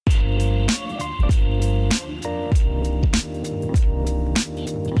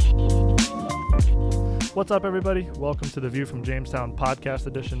What's up, everybody? Welcome to the View from Jamestown podcast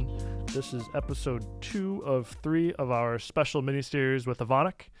edition. This is episode 2 of 3 of our special mini-series with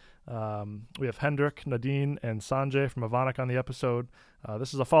Evonik. We have Hendrik, Nadine, and Sanjay from Evonik on the episode.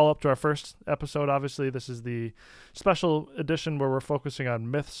 This is a follow-up to our first episode, obviously. This is the special edition where we're focusing on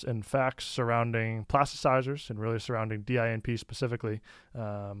myths and facts surrounding plasticizers and really surrounding DINP specifically.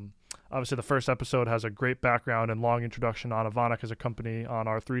 Obviously, the first episode has a great background and long introduction on Evonik as a company, on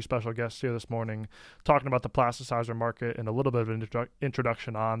our 3 special guests here this morning, talking about the plasticizer market and a little bit of an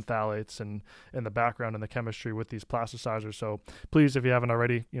introduction on phthalates and the background and the chemistry with these plasticizers. So please, if you haven't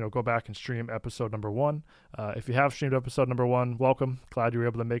already, go back and stream episode number 1. If you have streamed episode number 1, welcome. Glad you were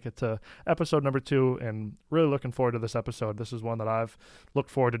able to make it to episode number 2, and really looking forward to this episode. This is one that I've looked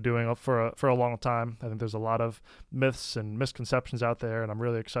forward to doing for a long time. I think there's a lot of myths and misconceptions out there, and I'm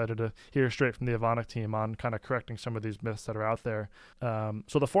really excited to hear straight from the Evonik team on kind of correcting some of these myths that are out there.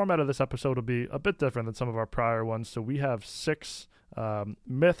 So the format of this episode will be a bit different than some of our prior ones. So we have 6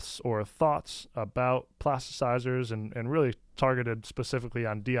 myths or thoughts about plasticizers and really targeted specifically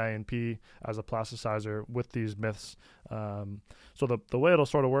on DINP as a plasticizer with these myths. So the way it'll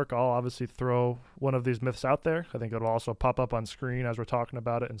sort of work, I'll obviously throw one of these myths out there. I think it'll also pop up on screen as we're talking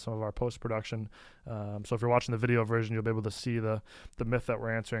about it in some of our post-production. So if you're watching the video version, you'll be able to see the myth that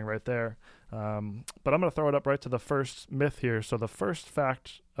we're answering right there. But I'm going to throw it up right to the first myth here. So the first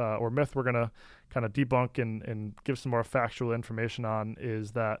fact or myth we're going to kind of debunk and give some more factual information on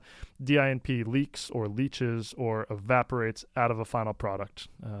is that DINP leaks or leaches or evaporates out of a final product.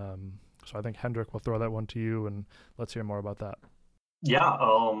 So I think Hendrik will throw that one to you, and let's hear more about that. Yeah,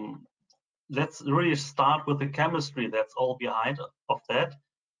 let's really start with the chemistry that's all behind of that.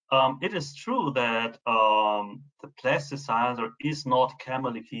 It is true that the plasticizer is not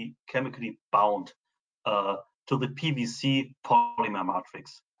chemically bound to the PVC polymer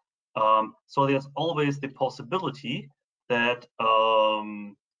matrix. So there's always the possibility that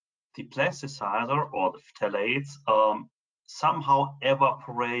the plasticizer or the phthalates somehow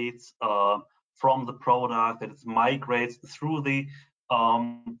evaporates from the product, that it migrates through the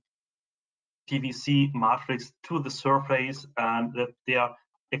PVC matrix to the surface, and that their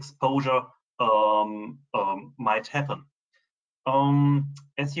exposure might happen.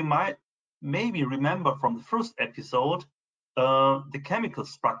 As you might maybe remember from the first episode, the chemical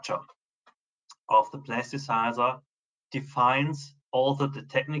structure of the plasticizer defines also the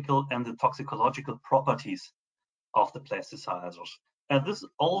technical and the toxicological properties of the plasticizers. And this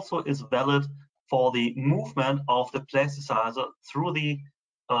also is valid for the movement of the plasticizer through the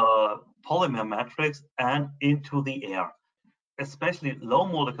polymer matrix and into the air. Especially low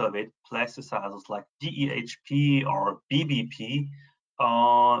molecular weight plasticizers like DEHP or BBP,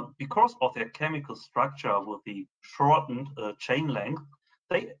 because of their chemical structure with the shortened chain length,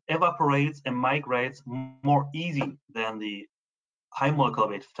 they evaporate and migrate more easy than the high molecular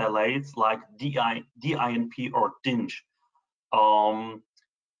weight phthalates like DINP or DING.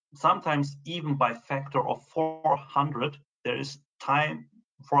 Sometimes even by factor of 400, there is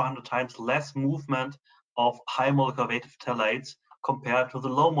 400 times less movement of high molecular weight phthalates compared to the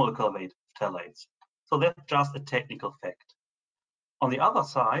low molecular weight phthalates. So that's just a technical fact. On the other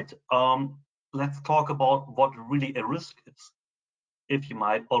side, let's talk about what really a risk is. If you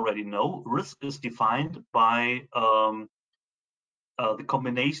might already know, risk is defined by the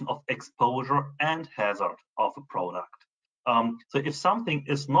combination of exposure and hazard of a product. So if something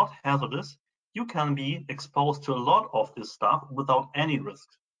is not hazardous, you can be exposed to a lot of this stuff without any risk.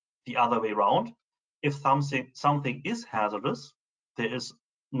 The other way around, if something is hazardous, there is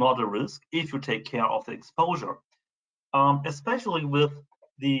not a risk if you take care of the exposure. Especially with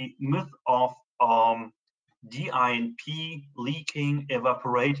the myth of DINP leaking,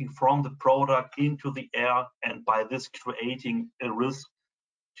 evaporating from the product into the air, and by this creating a risk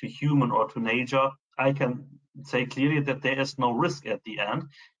to human or to nature, I can say clearly that there is no risk at the end,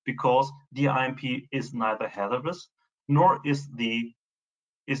 because DINP is neither hazardous nor is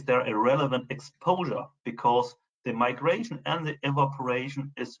there a relevant exposure, because the migration and the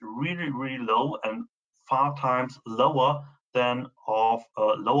evaporation is really, really low and 5 times lower than of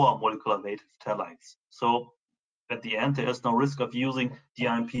lower molecular weight phthalates. So at the end, there is no risk of using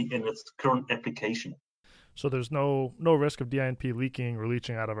DINP in its current application. So there's no risk of DINP leaking or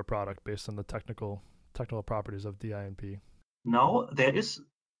leaching out of a product based on the technical properties of DINP. No, there is,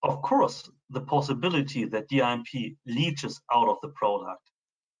 of course, the possibility that DINP leaches out of the product,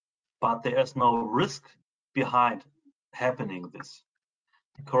 but there is no risk behind happening this,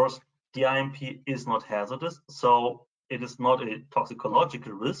 because DINP is not hazardous, so it is not a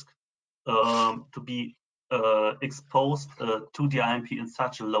toxicological risk to be exposed to DINP in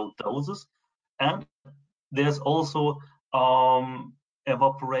such low doses, and there's also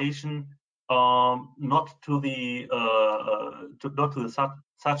evaporation, not to the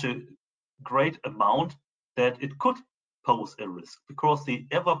such a great amount that it could pose a risk, because the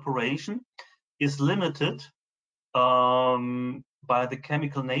evaporation is limited by the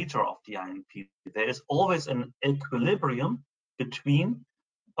chemical nature of DIMP. There is always an equilibrium between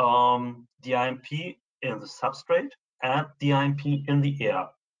DIMP in the substrate and DIMP in the air.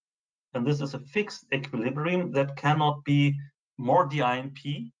 And this is a fixed equilibrium that cannot be more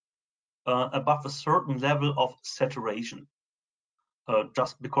DIMP above a certain level of saturation.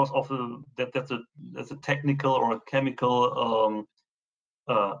 Just because of that's a technical or a chemical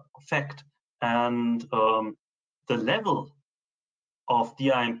fact. And the level of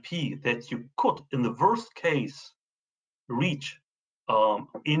DIMP that you could, in the worst case, reach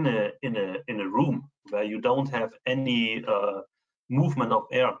in a room where you don't have any movement of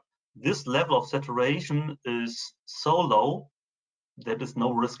air, this level of saturation is so low that is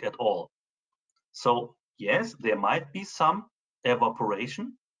no risk at all. So yes, there might be some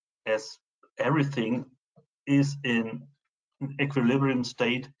evaporation, as everything is in an equilibrium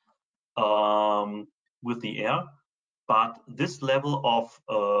state with the air, but this level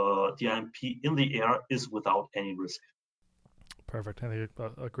of DIMP in the air is without any risk. Perfect. I think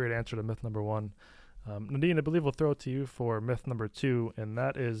a great answer to myth number one. Nadine, I believe we'll throw it to you for myth number two, and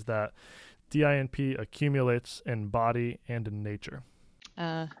that is that DIMP accumulates in body and in nature.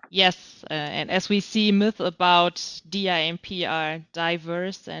 Yes, and as we see, myths about DIMP are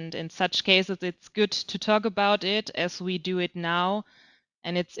diverse, and in such cases, it's good to talk about it as we do it now,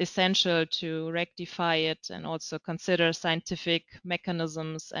 and it's essential to rectify it and also consider scientific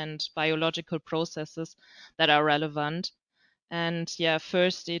mechanisms and biological processes that are relevant. And yeah,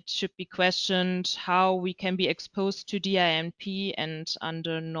 first it should be questioned how we can be exposed to DIMP and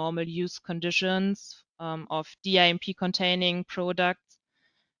under normal use conditions of DIMP containing products.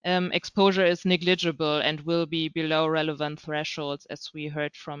 Exposure is negligible and will be below relevant thresholds, as we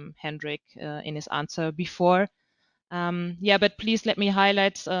heard from Hendrik in his answer before. But please let me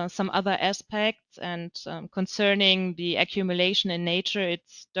highlight some other aspects. And concerning the accumulation in nature,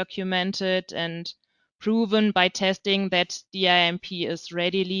 it's documented and proven by testing that DIMP is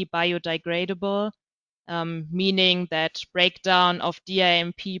readily biodegradable, meaning that breakdown of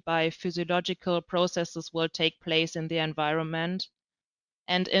DIMP by physiological processes will take place in the environment.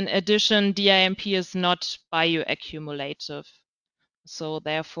 And in addition, DIMP is not bioaccumulative. So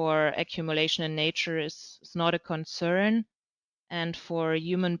therefore, accumulation in nature is not a concern. And for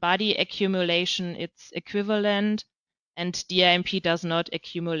human body accumulation, it's equivalent. And DIMP does not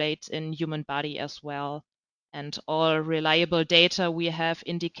accumulate in human body as well. And all reliable data we have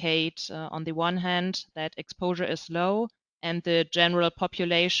indicate, on the one hand, that exposure is low and the general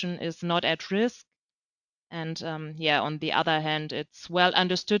population is not at risk. And on the other hand, it's well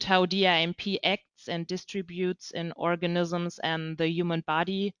understood how DIMP acts and distributes in organisms and the human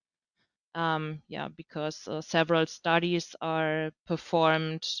body. Because several studies are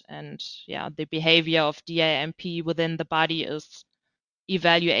performed, and the behavior of DIMP within the body is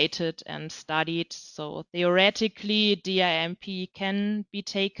evaluated and studied. So theoretically, DIMP can be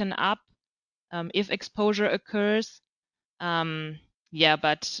taken up if exposure occurs. The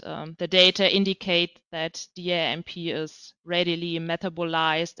data indicate that DIMP is readily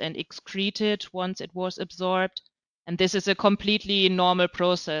metabolized and excreted once it was absorbed. And this is a completely normal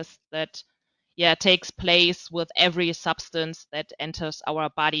process that takes place with every substance that enters our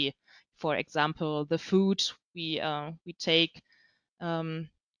body. For example, the food we take,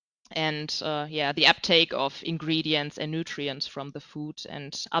 and the uptake of ingredients and nutrients from the food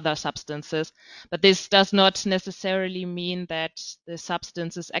and other substances. But this does not necessarily mean that the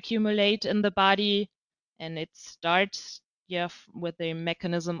substances accumulate in the body, and it starts with the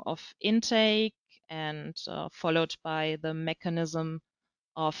mechanism of intake and followed by the mechanism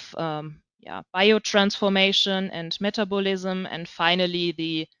of biotransformation and metabolism, and finally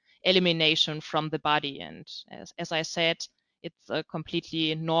the elimination from the body. And as I said, it's a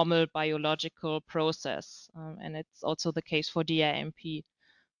completely normal biological process, and it's also the case for DIMP.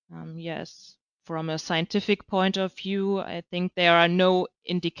 Yes, from a scientific point of view, I think there are no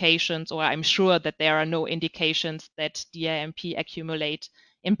indications, or I'm sure that there are no indications that DIMP accumulate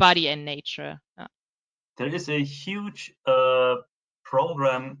in body and nature. There is a huge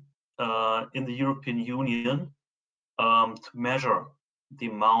program in the European Union to measure the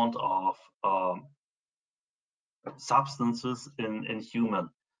amount of substances in human.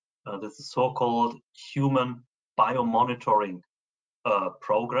 This is so-called human biomonitoring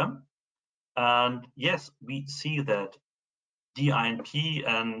program. And yes, we see that DIMP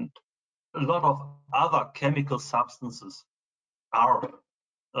and a lot of other chemical substances are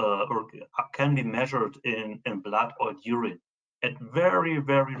or can be measured in blood or urine at very,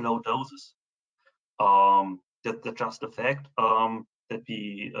 very low doses. That's just a fact that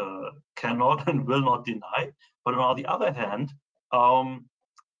we cannot and will not deny. But on the other hand,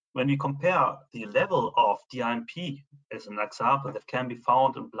 when we compare the level of DIMP as an example that can be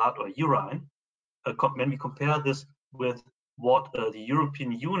found in blood or urine, when we compare this with what the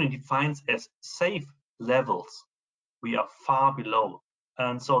European Union defines as safe levels, we are far below.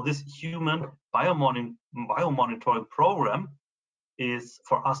 And so this human biomonitoring program is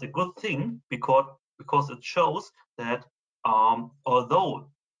for us a good thing because it shows that although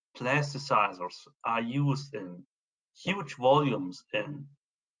plasticizers are used in huge volumes in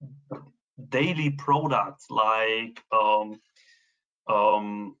daily products like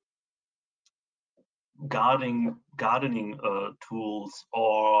gardening tools,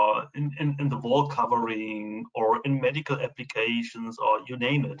 or in the wall covering, or in medical applications, or you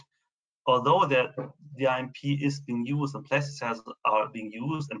name it. Although that the IMP is being used and plasticizers are being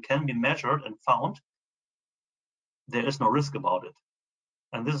used and can be measured and found, there is no risk about it.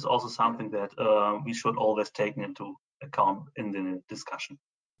 And this is also something that we should always take into account in the discussion.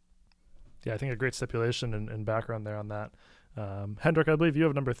 Yeah, I think a great stipulation and background there on that. Hendrik, I believe you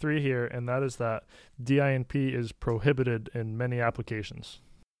have number 3 here, and that is that DINP is prohibited in many applications.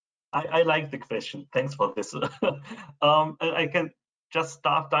 I like the question. Thanks for this. I can just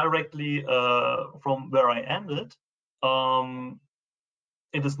start directly from where I ended.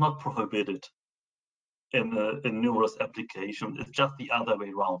 It is not prohibited in numerous applications. It's just the other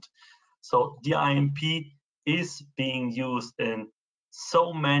way around. So DIMP is being used in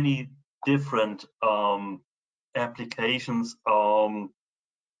so many different applications, although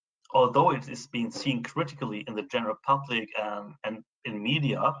it is being seen critically in the general public and in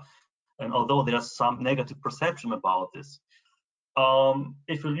media, and although there's some negative perception about this.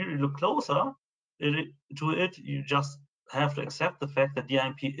 If you really look closer to it, you just have to accept the fact that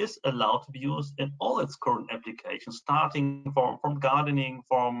DIMP is allowed to be used in all its current applications, starting from gardening,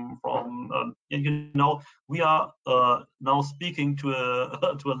 from we are now speaking to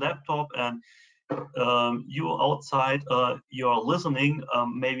a to a laptop, and you outside, you're listening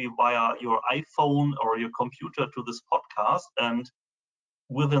maybe via your iPhone or your computer to this podcast, and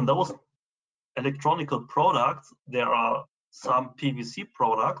within those electronical products, there are some PVC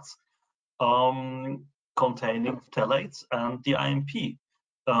products containing phthalates and DIMP.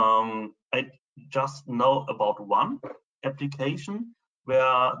 I just know about one application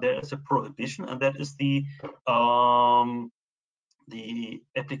where there is a prohibition, and that is the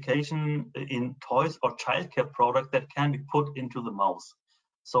application in toys or childcare product that can be put into the mouth.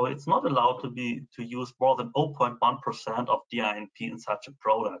 So it's not allowed to use more than 0.1% of DIMP in such a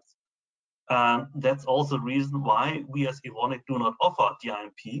product. And that's also the reason why we as Evonik do not offer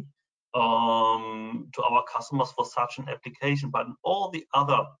DIMP to our customers for such an application. But in all the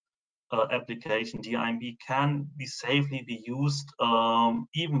other applications, DIMP can be safely be used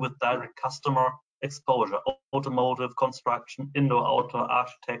even with direct customer exposure: automotive, construction, indoor, outdoor,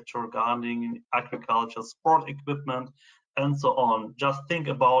 architecture, gardening, agriculture, sport equipment, and so on. Just think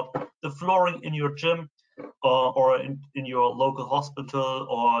about the flooring in your gym or in your local hospital,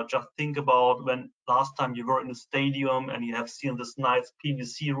 or just think about when last time you were in a stadium and you have seen this nice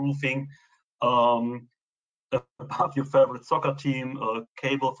PVC roofing above your favorite soccer team, a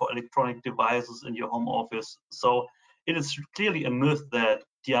cable for electronic devices in your home office. So it is clearly a myth that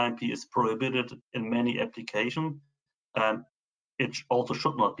DIMP is prohibited in many applications, and it also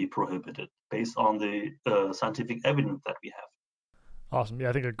should not be prohibited based on the scientific evidence that we have. Awesome. Yeah,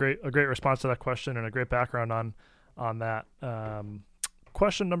 I think a great response to that question and a great background on that.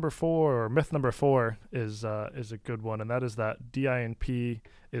 Question number 4, or myth number 4, is a good one, and that is that DINP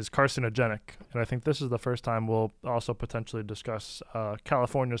is carcinogenic. And I think this is the first time we'll also potentially discuss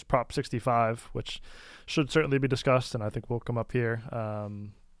California's Prop 65, which should certainly be discussed, and I think will come up here.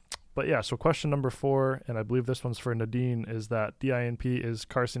 But yeah, so question number 4, and I believe this one's for Nadine, is that DINP is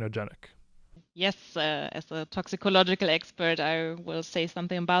carcinogenic. Yes, as a toxicological expert, I will say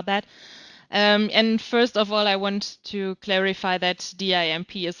something about that. And first of all, I want to clarify that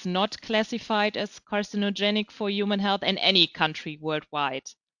DIMP is not classified as carcinogenic for human health in any country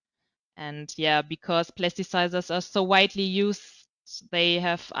worldwide. And yeah, because plasticizers are so widely used, they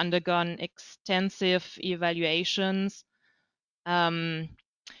have undergone extensive evaluations,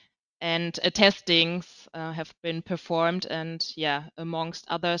 and testings have been performed. And yeah, amongst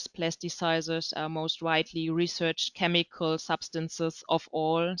others, plasticizers are most widely researched chemical substances of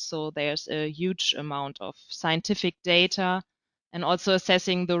all. So there's a huge amount of scientific data and also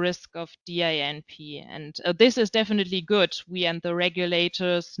assessing the risk of DINP. And this is definitely good. We and the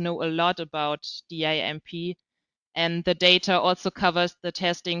regulators know a lot about DINP, and the data also covers the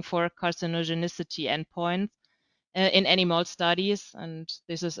testing for carcinogenicity endpoints in animal studies. And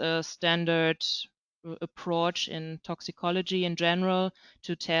this is a standard approach in toxicology in general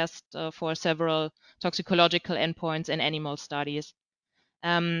to test for several toxicological endpoints in animal studies.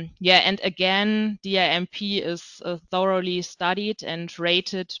 And again, DIMP is thoroughly studied and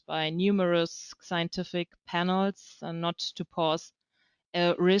rated by numerous scientific panels, not to pose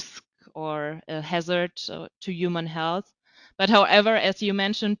a risk or a hazard to human health. But however, as you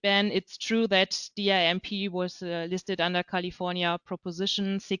mentioned, Ben, it's true that DIMP was listed under California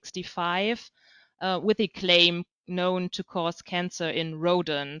Proposition 65 with a claim known to cause cancer in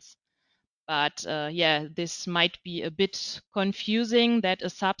rodents. But this might be a bit confusing that a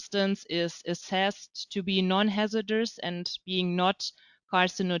substance is assessed to be non-hazardous and being not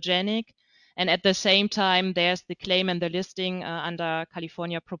carcinogenic. And at the same time, there's the claim and the listing under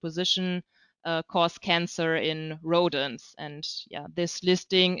California Proposition cause cancer in rodents. And this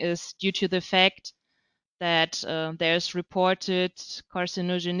listing is due to the fact that there's reported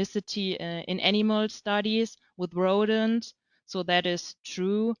carcinogenicity in animal studies with rodents. So that is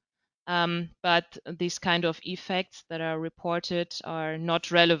true. But these kind of effects that are reported are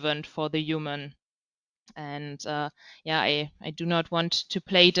not relevant for the human. And I do not want to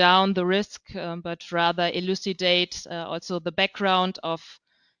play down the risk, but rather elucidate also the background of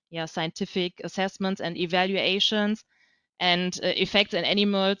scientific assessments and evaluations. And effects in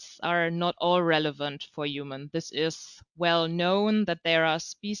animals are not all relevant for human. This is well known that there are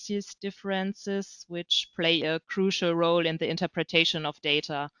species differences which play a crucial role in the interpretation of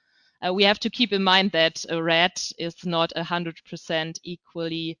data. We have to keep in mind that a rat is not 100%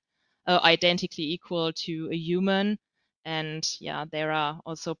 equally, identically equal to a human. And there are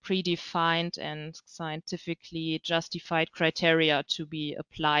also predefined and scientifically justified criteria to be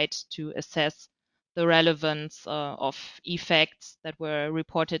applied to assess the relevance of effects that were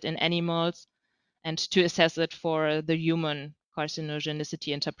reported in animals and to assess it for the human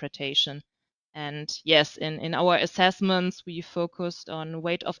carcinogenicity interpretation. And yes, in our assessments, we focused on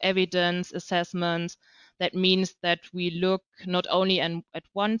weight of evidence assessments. That means that we look not only at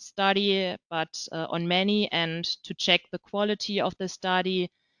one study, but on many, and to check the quality of the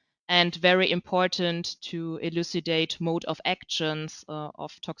study, and very important to elucidate mode of actions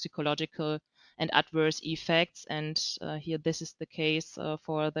of toxicological and adverse effects. And here this is the case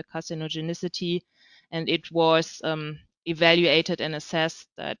for the carcinogenicity, and it was evaluated and assessed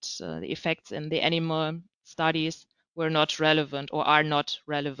that the effects in the animal studies were not relevant or are not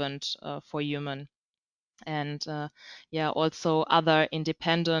relevant for human. And also other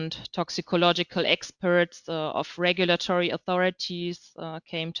independent toxicological experts of regulatory authorities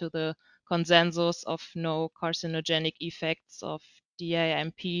came to the consensus of no carcinogenic effects of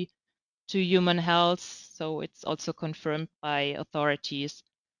DIMP to human health. So it's also confirmed by authorities.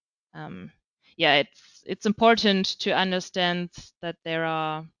 It's important to understand that there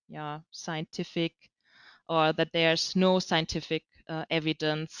are scientific, or that there's no scientific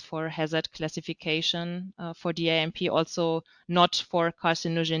evidence for hazard classification for DIMP, also not for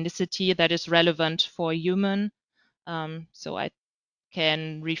carcinogenicity that is relevant for human. So I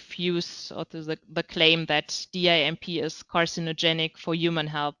can refuse the claim that DIMP is carcinogenic for human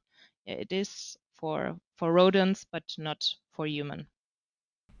health. It is for rodents, but not for human.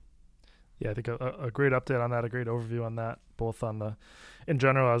 Yeah, I think a great update on that, a great overview on that, both on the, in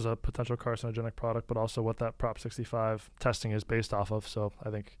general as a potential carcinogenic product, but also what that Prop 65 testing is based off of. So I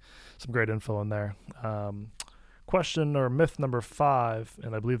think some great info in there. Question or myth number 5,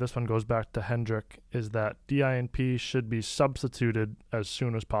 and I believe this one goes back to Hendrik, is that DINP should be substituted as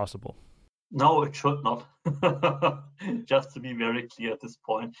soon as possible. No, it should not. Just to be very clear at this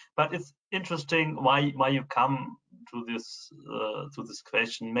point. But it's interesting why you come to this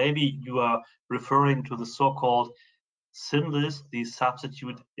question. Maybe you are referring to the so-called SIN list, the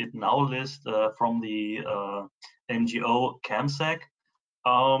substitute it now list from the NGO CAMSEC.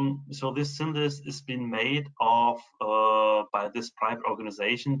 So this SIN list is being made of by this private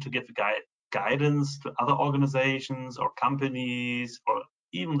organization to give guidance to other organizations or companies or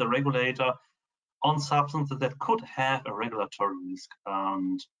even the regulator on substances that could have a regulatory risk.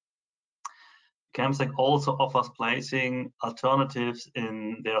 And CAMSEC also offers placing alternatives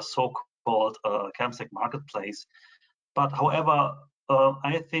in their so-called CAMSEC marketplace. But however,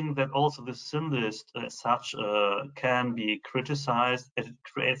 I think that also the SIN list as such can be criticized. It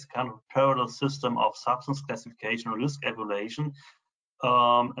creates kind of a parallel system of substance classification or risk evaluation.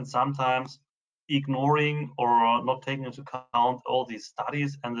 And sometimes ignoring or not taking into account all these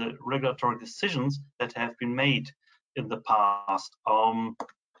studies and the regulatory decisions that have been made in the past.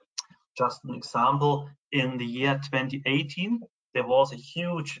 Just an example, in the year 2018, there was a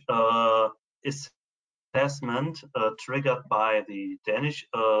huge assessment triggered by the Danish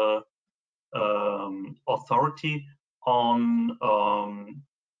authority on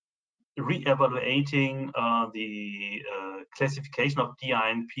re-evaluating the classification of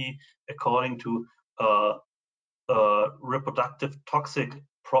DINP according to reproductive toxic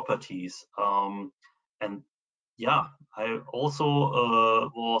properties. And yeah, I also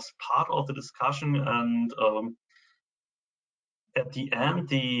was part of the discussion, and at the end,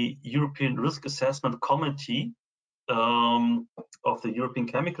 the European Risk Assessment Committee of the European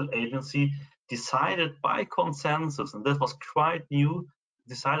Chemical Agency decided by consensus, and that was quite new,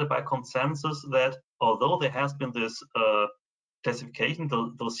 decided by consensus that although there has been this classification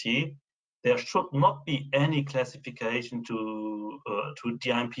dossier, there should not be any classification to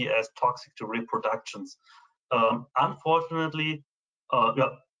DINP as toxic to reproductions. Unfortunately, yeah,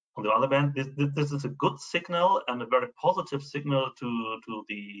 on the other hand, this is a good signal and a very positive signal to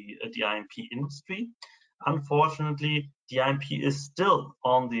the DINP industry. Unfortunately, DINP is still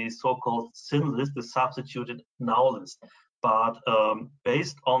on the so-called SIN list, the substituted now list. But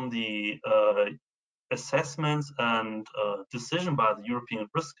based on the assessments and decision by the European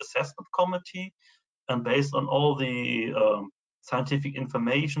Risk Assessment Committee, and based on all the scientific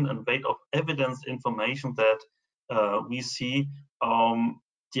information and weight of evidence information that we see,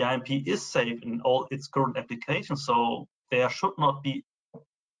 DINP is safe in all its current applications. So there should not be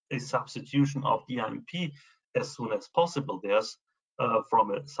a substitution of DINP as soon as possible. There's,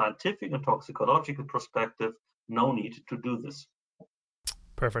 from a scientific and toxicological perspective, no need to do this.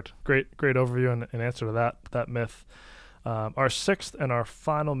 Perfect. Great overview and answer to that myth. Our sixth and our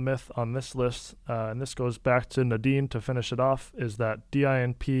final myth on this list, and this goes back to Nadine to finish it off, is that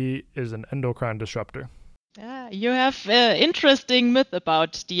DINP is an endocrine disruptor. You have interesting myth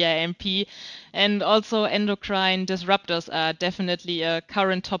about DINP, and also endocrine disruptors are definitely a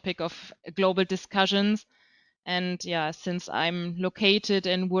current topic of global discussions. And yeah, since I'm located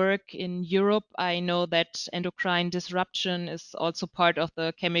and work in Europe, I know that endocrine disruption is also part of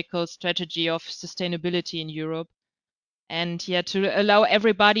the chemical strategy of sustainability in Europe. And yeah, to allow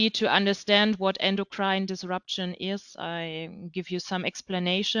everybody to understand what endocrine disruption is, I give you some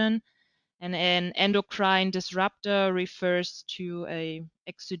explanation. And an endocrine disruptor refers to a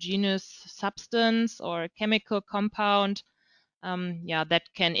exogenous substance or chemical compound that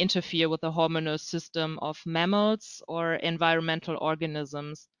can interfere with the hormonal system of mammals or environmental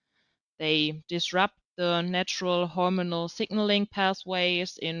organisms. They disrupt the natural hormonal signaling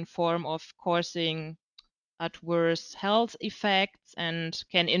pathways in form of causing adverse health effects and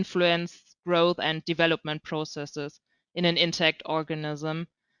can influence growth and development processes in an intact organism.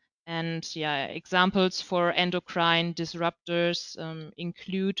 And yeah, examples for endocrine disruptors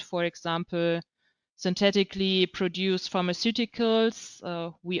include, for example, synthetically produced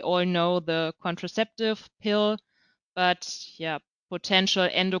pharmaceuticals. We all know the contraceptive pill, but yeah, potential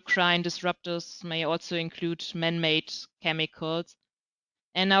endocrine disruptors may also include man-made chemicals.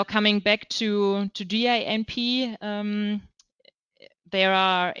 And now coming back to DINP, there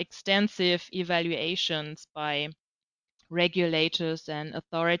are extensive evaluations by regulators and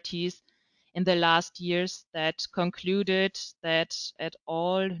authorities in the last years that concluded that at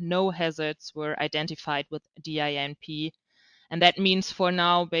all no hazards were identified with DINP. And that means for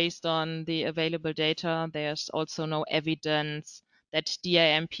now, based on the available data, there's also no evidence that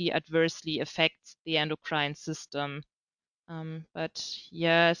DINP adversely affects the endocrine system. But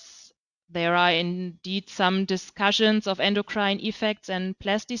yes, there are indeed some discussions of endocrine effects and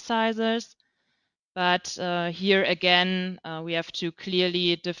plasticizers. But here again, we have to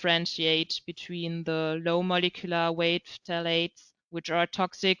clearly differentiate between the low molecular weight phthalates, which are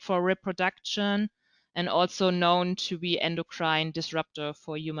toxic for reproduction and also known to be endocrine disruptor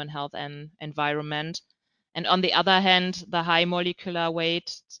for human health and environment. And on the other hand, the high molecular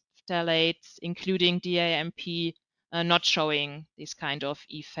weight phthalates, including DINP, not showing these kind of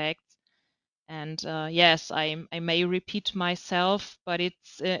effects. And yes, I may repeat myself, but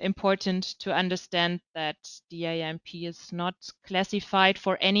it's important to understand that DINP is not classified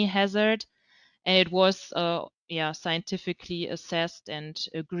for any hazard, and it was scientifically assessed and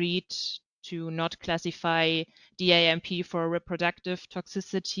agreed to not classify DINP for reproductive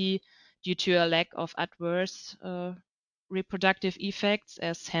toxicity due to a lack of adverse reproductive effects,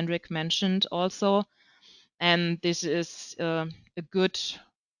 as Hendrik mentioned also. And this is a good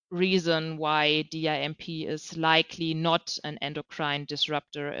reason why DIMP is likely not an endocrine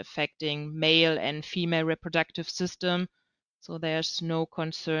disruptor affecting male and female reproductive system. So there's no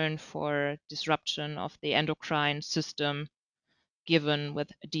concern for disruption of the endocrine system given with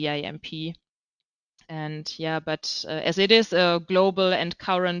DIMP. And yeah, but as it is a global and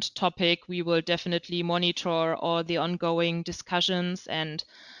current topic, we will definitely monitor all the ongoing discussions and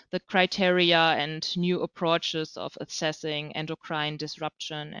the criteria and new approaches of assessing endocrine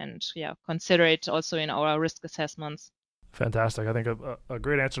disruption, and yeah, consider it also in our risk assessments. Fantastic. I think a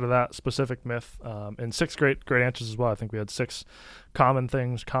great answer to that specific myth, and 6 great answers as well. I think we had 6 common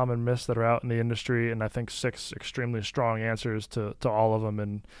things, common myths that are out in the industry, and I think 6 extremely strong answers to all of them,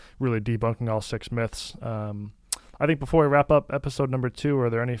 and really debunking all 6 myths. I think before we wrap up episode number 2, are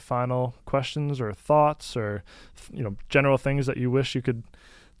there any final questions or thoughts, or general things that you wish you could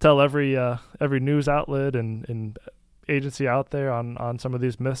tell every news outlet and agency out there on some of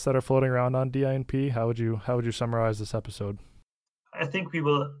these myths that are floating around on DINP? How would you summarize this episode? I think we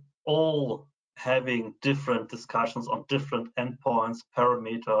will all having different discussions on different endpoints,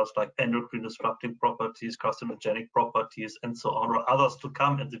 parameters like endocrine disrupting properties, carcinogenic properties, and so on, or others to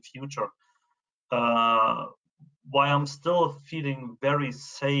come in the future. While I'm still feeling very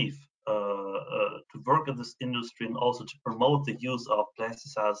safe to work in this industry and also to promote the use of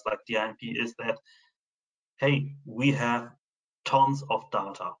plasticizers like DINP, is that, hey, we have tons of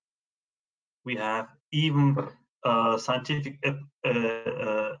data. We have even a scientific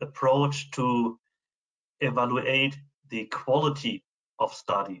approach to evaluate the quality of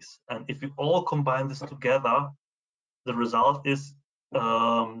studies. And if we all combine this together, the result is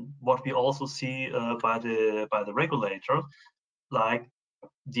what we also see by the regulator, like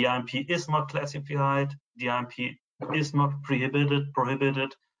DINP is not classified, DINP is not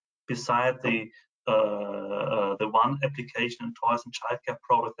prohibited beside the one application in toys and childcare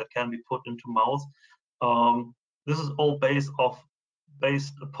product that can be put into mouth. This is all based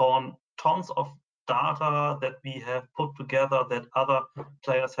upon tons of data that we have put together, that other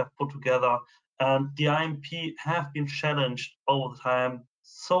players have put together, and DINP have been challenged over the time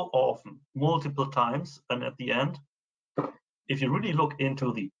so often, multiple times, and at the end, if you really look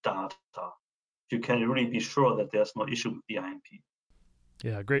into the data, you can really be sure that there's no issue with DINP.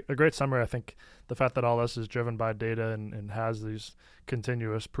 Yeah, a great summary. I think the fact that all this is driven by data and has these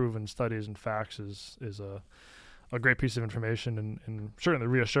continuous proven studies and facts is a great piece of information, and certainly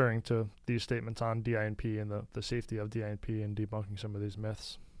reassuring to these statements on DINP and the safety of DINP and debunking some of these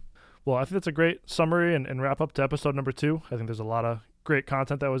myths. Well, I think that's a great summary and wrap up to episode number 2. I think there's a lot of great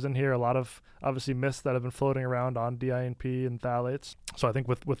content that was in here, a lot of obviously myths that have been floating around on DINP and phthalates. So I think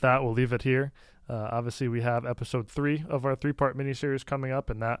with that, we'll leave it here. Obviously, we have episode 3 of our 3-part miniseries coming up,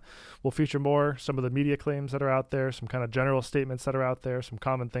 and that will feature some of the media claims that are out there, some kind of general statements that are out there, some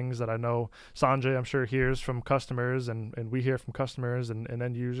common things that I know Sanjay, I'm sure, hears from customers, and we hear from customers and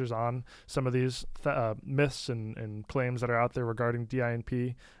end users on some of these myths and claims that are out there regarding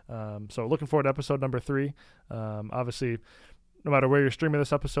DINP. So looking forward to episode number 3. Obviously, no matter where you're streaming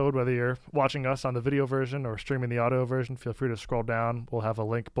this episode, whether you're watching us on the video version or streaming the audio version, feel free to scroll down. We'll have a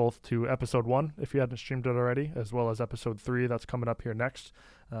link both to episode 1, if you hadn't streamed it already, as well as episode 3 that's coming up here next,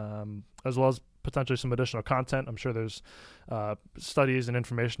 as well as potentially some additional content. I'm sure there's studies and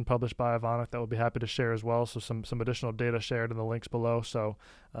information published by Evonik that we'll be happy to share as well, so some additional data shared in the links below. So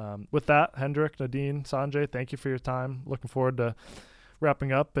with that, Hendrik, Nadine, Sanjay, thank you for your time. Looking forward to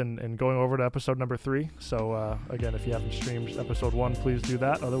wrapping up and going over to episode number 3. So again, if you haven't streamed episode 1, please do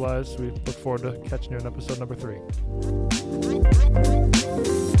that. Otherwise, we look forward to catching you in episode number 3.